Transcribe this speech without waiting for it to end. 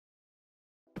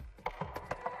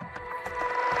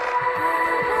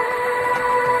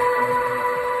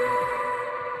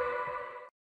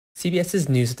CBS's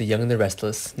News of the Young and the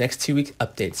Restless, next 2 week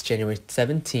updates January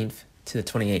 17th to the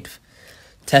 28th.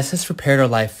 Tess has prepared her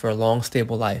life for a long,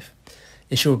 stable life,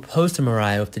 and she will propose to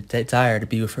Mariah with the desire to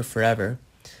be with her forever.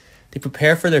 They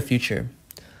prepare for their future.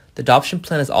 The adoption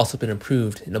plan has also been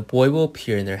approved, and a boy will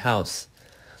appear in their house.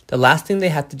 The last thing they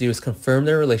have to do is confirm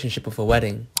their relationship with a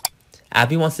wedding.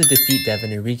 Abby wants to defeat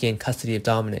Devin and regain custody of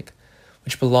Dominic,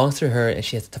 which belongs to her and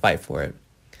she has to fight for it.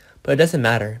 But it doesn't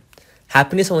matter.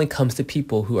 Happiness only comes to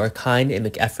people who are kind and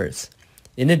make efforts.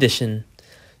 In addition,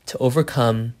 to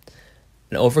overcome,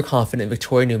 an overconfident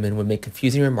Victoria Newman would make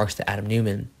confusing remarks to Adam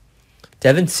Newman.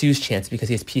 Devin sues Chance because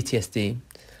he has PTSD,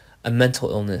 a mental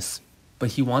illness,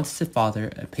 but he wants to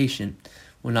father a patient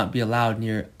will not be allowed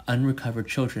near unrecovered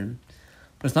children.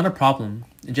 But it's not a problem,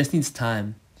 it just needs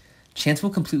time. Chance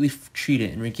will completely treat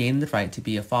it and regain the right to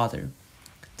be a father.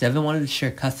 Devin wanted to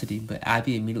share custody, but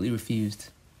Abby immediately refused.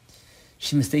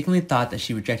 She mistakenly thought that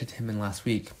she rejected him in last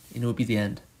week, and it would be the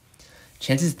end.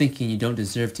 Chance is thinking you don't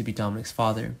deserve to be Dominic's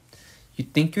father. You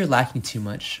think you're lacking too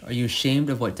much. Are you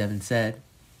ashamed of what Devin said?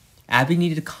 Abby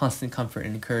needed constant comfort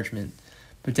and encouragement,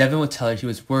 but Devin would tell her he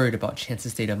was worried about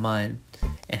Chance's state of mind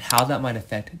and how that might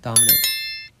affect Dominic.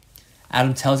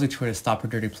 Adam tells Victoria to stop her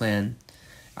dirty plan.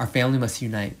 Our family must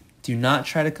unite. Do not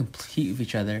try to compete with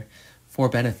each other for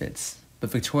benefits. But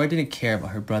Victoria didn't care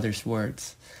about her brother's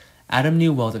words. Adam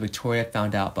knew well that Victoria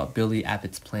found out about Billy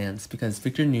Abbott's plans because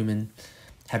Victor Newman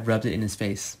had rubbed it in his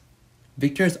face.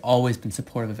 Victor has always been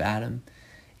supportive of Adam,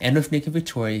 and with Nick and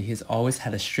Victoria, he has always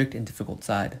had a strict and difficult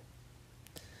side.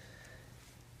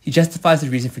 He justifies the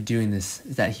reason for doing this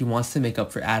is that he wants to make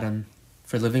up for Adam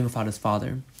for living without his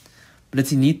father. But does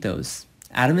he need those?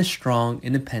 Adam is strong,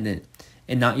 independent,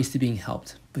 and not used to being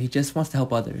helped, but he just wants to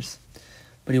help others.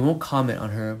 But he won't comment on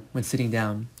her when sitting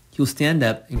down. He will stand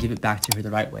up and give it back to her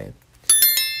the right way.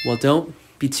 Well, don't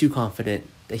be too confident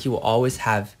that he will always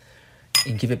have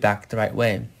and give it back the right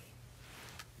way.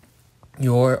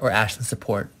 Your or Ashlyn's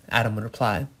support, Adam would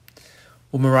reply.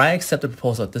 Will Mariah accept the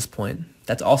proposal at this point?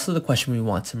 That's also the question we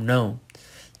want to know.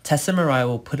 Tess and Mariah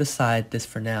will put aside this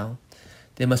for now.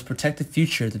 They must protect the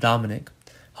future of Dominic,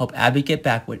 help Abby get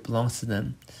back what belongs to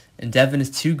them, and Devin is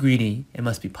too greedy and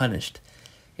must be punished.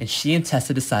 And she and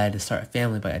Tessa decided to start a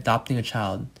family by adopting a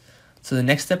child. So the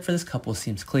next step for this couple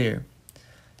seems clear.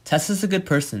 Tessa's a good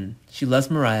person. She loves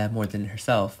Mariah more than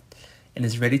herself and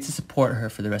is ready to support her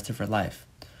for the rest of her life.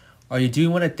 Are you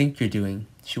doing what I think you're doing?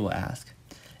 She will ask.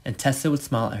 And Tessa would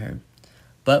smile at her.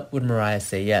 But would Mariah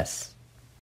say yes?